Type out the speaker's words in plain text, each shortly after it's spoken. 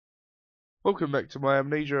Welcome back to my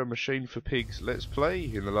Amnesia Machine for Pigs Let's Play.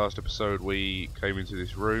 In the last episode we came into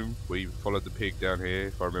this room, we followed the pig down here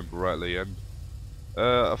if I remember rightly, and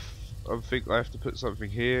I think I have to put something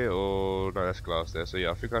here, or no, that's glass there, so yeah,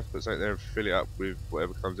 I think I have to put something there and fill it up with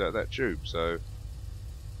whatever comes out of that tube, so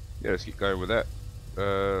yeah, let's keep going with that.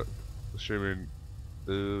 Assuming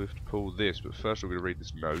we have to pull this, but first I'm going to read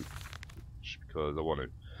this note, just because I want to.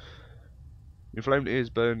 Inflamed ears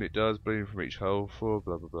burn, it does, bleeding from each hole, for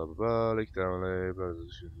blah blah blah blah blah, leak down there, blah, blah,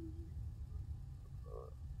 blah.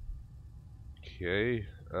 Okay,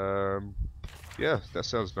 yeah, that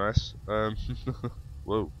sounds nice.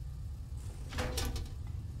 Whoa.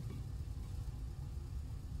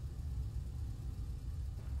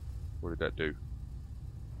 What did that do?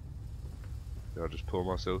 Did I just pour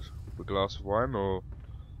myself a glass of wine, or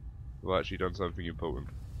have I actually done something important?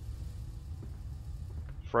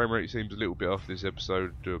 Frame rate seems a little bit off this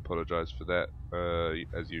episode, do apologise for that.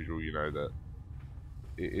 As usual, you know that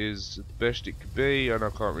it is the best it could be, and I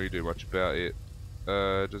can't really do much about it.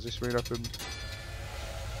 Does this mean I can...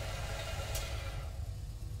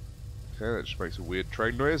 Okay, that just makes a weird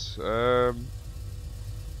train noise. What's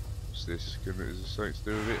this? Is this something to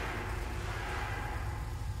do with it?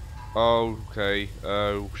 Oh, okay.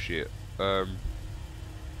 Oh, shit.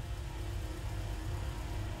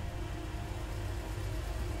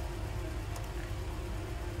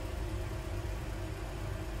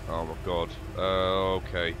 Oh my god.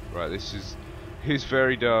 Okay. Right, this is... It's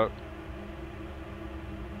very dark.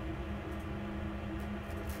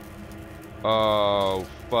 Oh,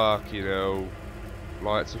 fuck, you know.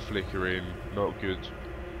 Lights are flickering. Not good.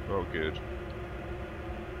 Not good.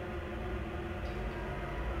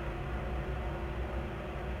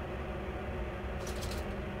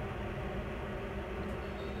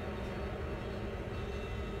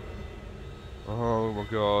 Oh my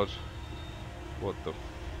god. What the f...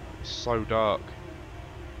 It's so dark.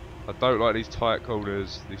 I don't like these tight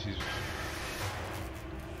corners. This is...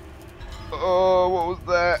 Oh, what was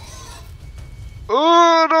that?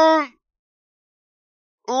 Oh no!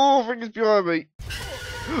 Oh, I think it's behind me.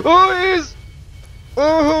 Oh, it is!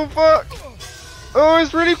 Oh, fuck! Oh,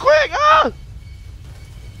 it's really quick! Ah!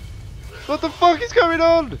 What the fuck is going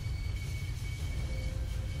on?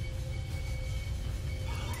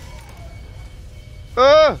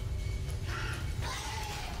 Ah!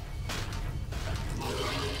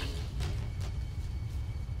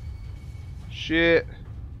 Shit.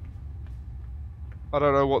 I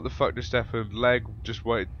don't know what the fuck just happened. Lag just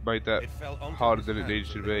made that harder than it needed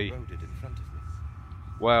to be.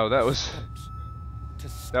 Wow, that was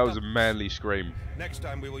a manly scream. Next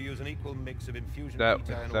time we will use an equal mix of infusion No.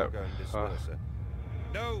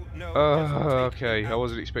 Okay, I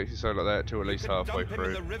wasn't expecting something like that till at least halfway through.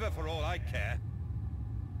 In the river for all I care.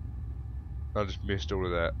 I just missed all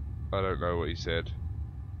of that. I don't know what he said.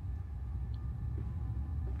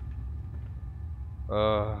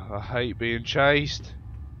 I hate being chased.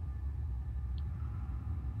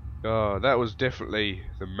 Oh, that was definitely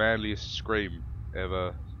the manliest scream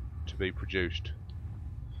ever to be produced.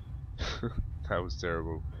 That was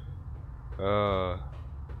terrible.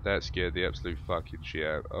 That scared the absolute fucking shit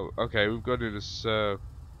out. Oh, okay, we've got in a circle.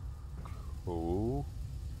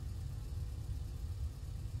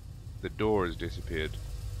 The door has disappeared.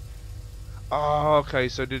 Oh, okay,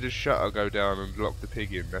 so did a shutter go down and lock the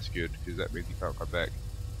pig in? That's good, because that means he can't come back.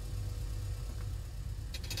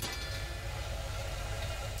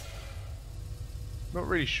 Not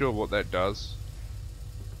really sure what that does.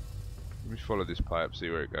 Let me follow this pipe, see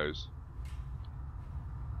where it goes.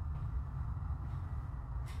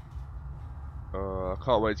 I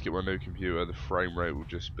can't wait to get my new computer. The frame rate will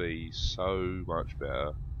just be so much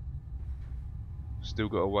better. Still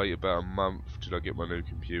got to wait about a month till I get my new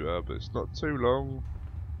computer, but it's not too long.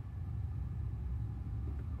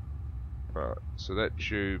 Right, so that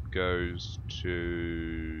tube goes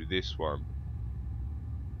to this one.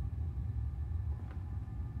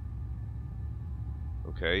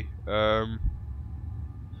 Okay. Right,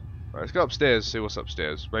 let's go upstairs. See what's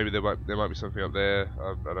upstairs. Maybe there might be something up there.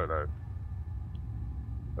 I don't know.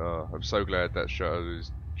 Oh, I'm so glad that shutter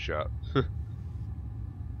is shut.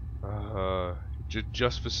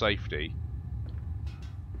 Just for safety.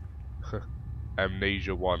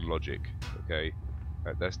 Amnesia 1 logic. Okay,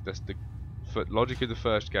 that's the logic of the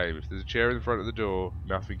first game. If there's a chair in the front of the door,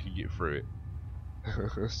 nothing can get through it.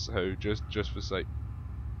 So just for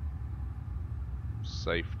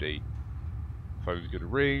safety. Phone's gonna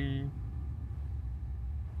ring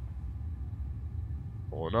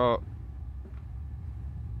or not.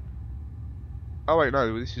 Oh wait,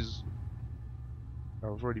 no, this is...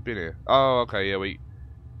 Oh, I've already been here. Oh, okay, yeah, we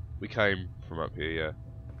came from up here, yeah.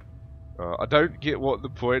 I don't get what the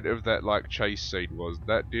point of that like chase scene was.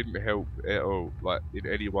 That didn't help at all, like in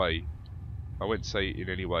any way. I wouldn't say in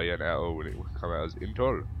any way and at all when it would come out as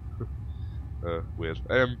intol. Weird.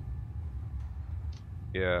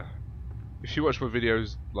 Yeah. If you watch my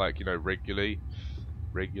videos like, you know, regularly,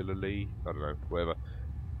 I don't know, whatever,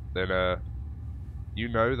 then you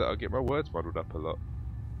know that I get my words muddled up a lot.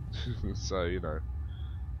 So, you know.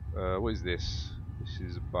 What is this? This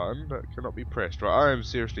is a button that cannot be pressed. Right, I am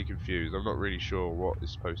seriously confused. I'm not really sure what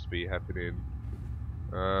is supposed to be happening.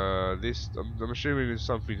 This, I'm assuming there's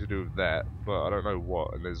something to do with that, but I don't know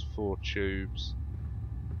what. And there's 4 tubes.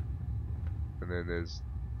 And then there's...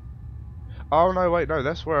 Oh no, wait, no,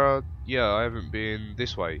 that's where yeah, I haven't been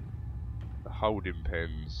this way. The holding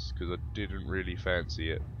pens, because I didn't really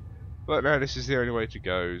fancy it. But now this is the only way to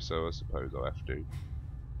go, so I suppose I'll have to.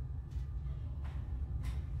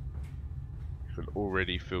 I can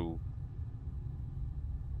already feel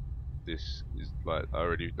this is like, I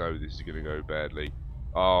already know this is going to go badly.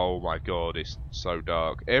 Oh my god, it's so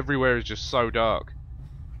dark. Everywhere is just so dark.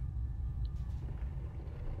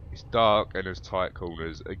 It's dark and there's tight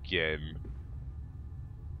corners again.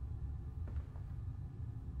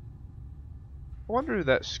 I wonder who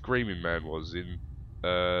that screaming man was in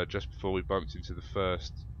just before we bumped into the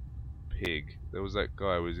first pig. There was that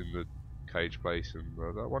guy who was in the cage place, and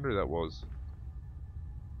I wonder who that was.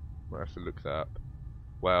 Might have to look that up.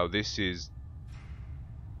 Wow, this is...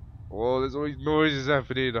 Oh, there's always noises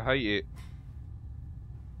happening, I hate it.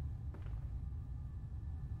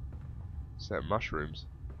 What's that, mushrooms?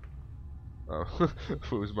 Oh, I thought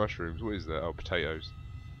it was mushrooms. What is that? Oh, potatoes.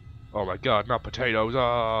 Oh my god, not potatoes!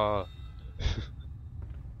 Ah!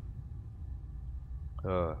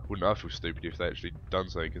 Wouldn't I feel stupid if they actually done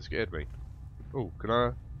something and scared me? Oh, can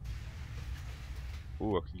I?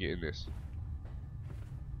 Oh, I can get in this.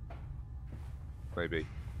 Maybe.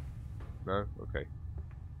 No? Okay.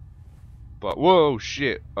 But, whoa,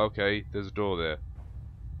 shit! Okay, there's a door there.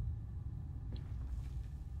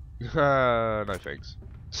 No thanks.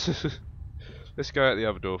 Let's go out the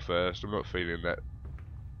other door first. I'm not feeling that.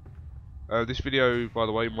 This video, by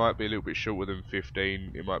the way, might be a little bit shorter than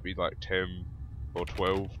 15. It might be like 10 or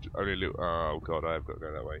 12. Only a little. Oh god, I have got to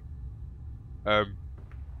go that way.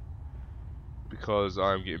 Because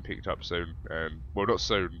I'm getting picked up soon, and well, not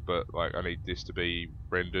soon, but like I need this to be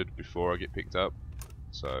rendered before I get picked up.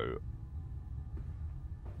 So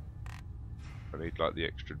I need like the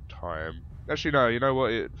extra time. Actually, no. You know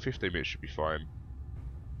what? 15 minutes should be fine.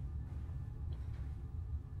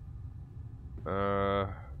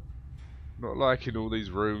 Not liking all these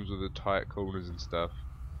rooms with the tight corners and stuff.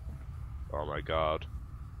 Oh my god.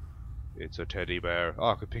 It's a teddy bear. Oh,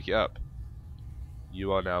 I can pick it up.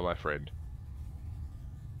 You are now my friend.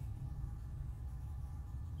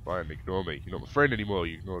 Fine, ignore me. You're not my friend anymore.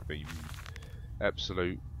 You ignored me. You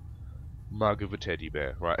absolute mug of a teddy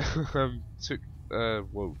bear. Right.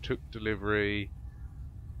 Took delivery.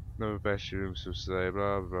 No bathroom, so say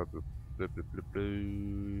blah blah blah blah blah blah blah.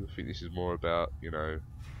 I think this is more about, you know,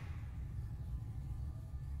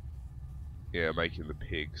 yeah, making the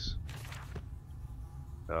pigs.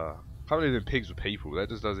 Can't believe them pigs were people. That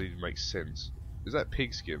just doesn't even make sense. Is that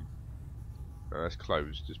pig skin? No, that's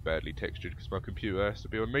closed, just badly textured because my computer has to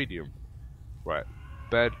be on medium. Right,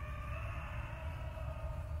 bad.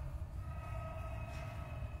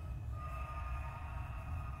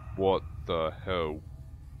 What the hell?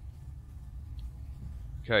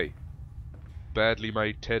 Okay, badly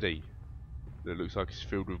made teddy that looks like it's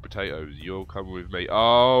filled with potatoes. You're coming with me.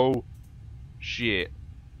 Oh shit.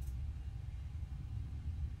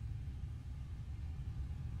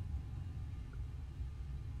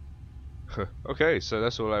 Okay, so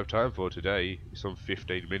that's all I have time for today. It's on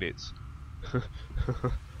 15 minutes.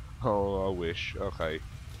 Oh, I wish. Okay.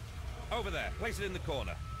 Over there. Place it in the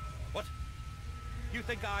corner. What? You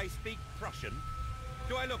think I speak Prussian?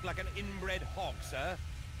 Do I look like an inbred hog, sir?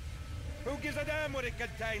 Who gives a damn what it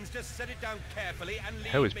contains? Just set it down carefully and leave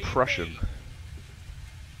Hell is me Prussian? be.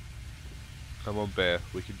 Come on, Bear.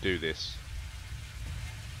 We can do this.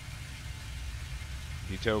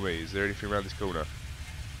 Can you tell me, is there anything around this corner?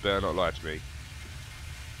 Better not lie to me.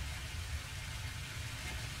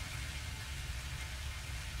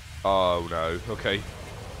 Oh no, okay.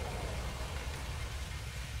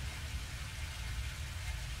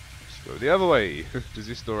 Let's go the other way. Does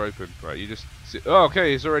this door open? Right, you just sit. Oh,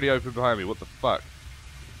 okay, it's already open behind me. What the fuck?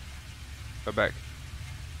 Come back.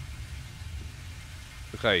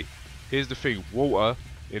 Okay, here's the thing. Water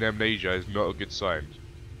in Amnesia is not a good sign.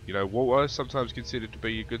 You know, water is sometimes considered to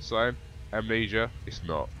be a good sign. Amnesia, it's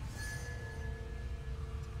not.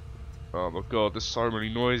 Oh my god, there's so many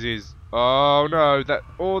noises. Oh no, that...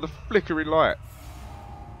 Oh, the flickering light.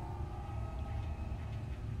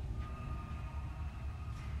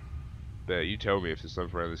 There, you tell me if there's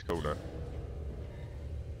something around this corner.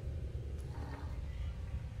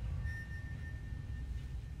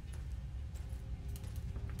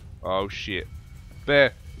 Oh shit.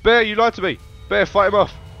 Bear! Bear, you lied to me! Bear, fight him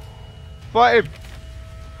off! Fight him!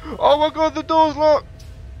 Oh my god, the door's locked!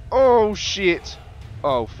 Oh shit!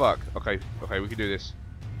 Oh fuck. Okay, okay, we can do this.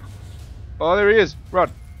 Oh, there he is!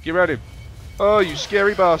 Run! Get around him! Oh, you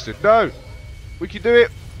scary bastard! No! We can do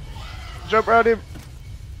it! Jump around him!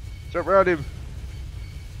 Jump around him!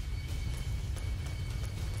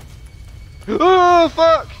 Oh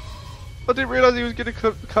fuck! I didn't realise he was gonna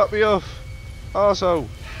cut me off. Arsehole!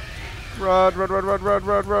 Run, run, run, run, run,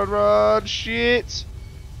 run, run, run! Shit!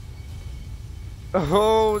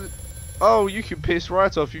 Oh, oh, you can piss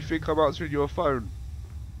right off. You think I'm answering your phone?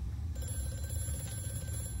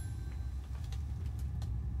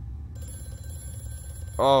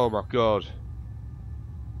 Oh my god.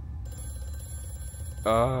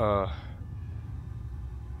 Ah.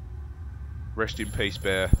 Rest in peace,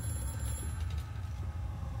 bear.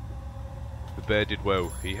 The bear did well.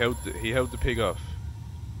 He held the pig off.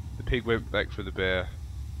 The pig went back for the bear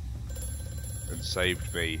and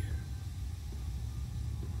saved me.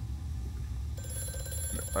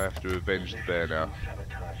 I have to avenge the bear now.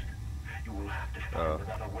 You will have to find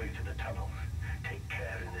another way to the tunnel. Take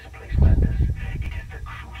care in this place, Madness. It is the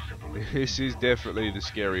crucible. This is definitely the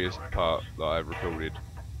scariest part that I've recorded.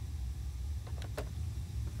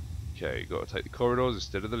 Okay, got to take the corridors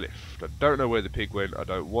instead of the lift. I don't know where the pig went. I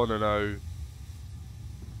don't want to know.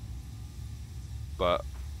 But,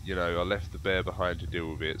 you know, I left the bear behind to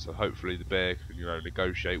deal with it. So hopefully the bear can, you know,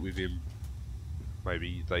 negotiate with him.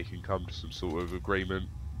 Maybe they can come to some sort of agreement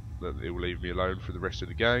that it will leave me alone for the rest of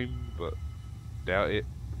the game, but doubt it.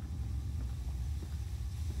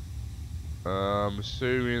 I'm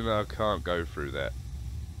assuming I can't go through that.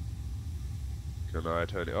 Can I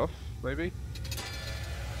turn it off, maybe?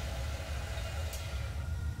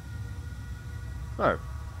 No.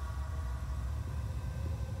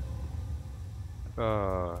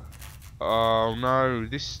 Oh no,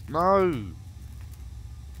 no!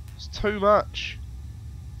 It's too much!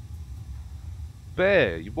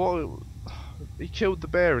 Bear, what? He killed the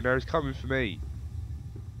bear and now he's coming for me.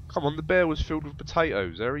 Come on, the bear was filled with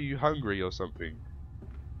potatoes. Are you hungry or something?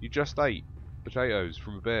 You just ate potatoes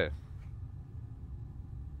from a bear.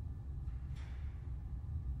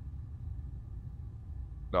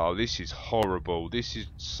 No, this is horrible. This is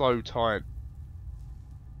so tight.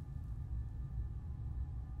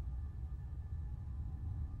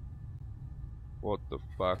 What the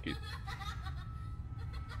fuck is...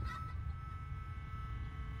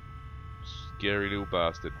 Scary little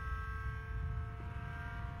bastard.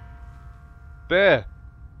 Bear!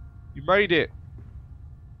 You made it!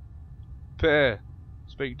 Bear!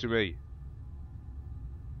 Speak to me.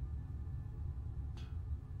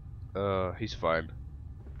 He's fine.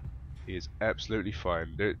 He is absolutely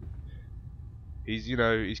fine. He's, you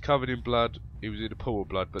know, he's covered in blood. He was in a pool of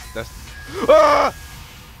blood, but that's...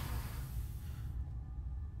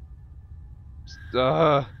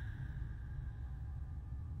 Ah!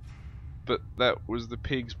 But that was the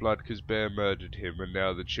pig's blood because Bear murdered him and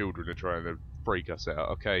now the children are trying to freak us out.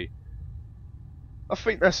 Okay. I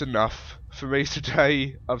think that's enough for me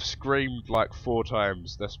today. I've screamed like 4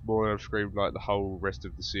 times. That's more than I've screamed like the whole rest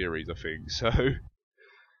of the series, I think. So,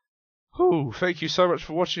 thank you so much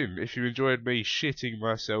for watching. If you enjoyed me shitting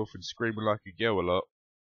myself and screaming like a girl a lot,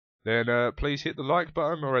 then please hit the like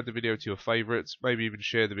button or add the video to your favourites. Maybe even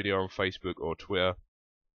share the video on Facebook or Twitter.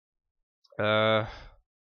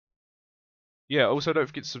 Yeah, also don't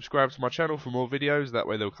forget to subscribe to my channel for more videos. That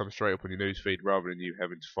way they'll come straight up on your newsfeed rather than you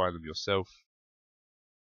having to find them yourself.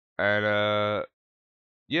 And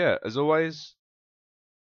yeah, as always,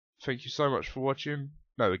 thank you so much for watching.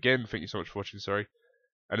 No, again, thank you so much for watching, sorry.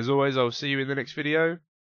 And as always, I'll see you in the next video.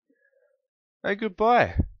 And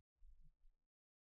goodbye.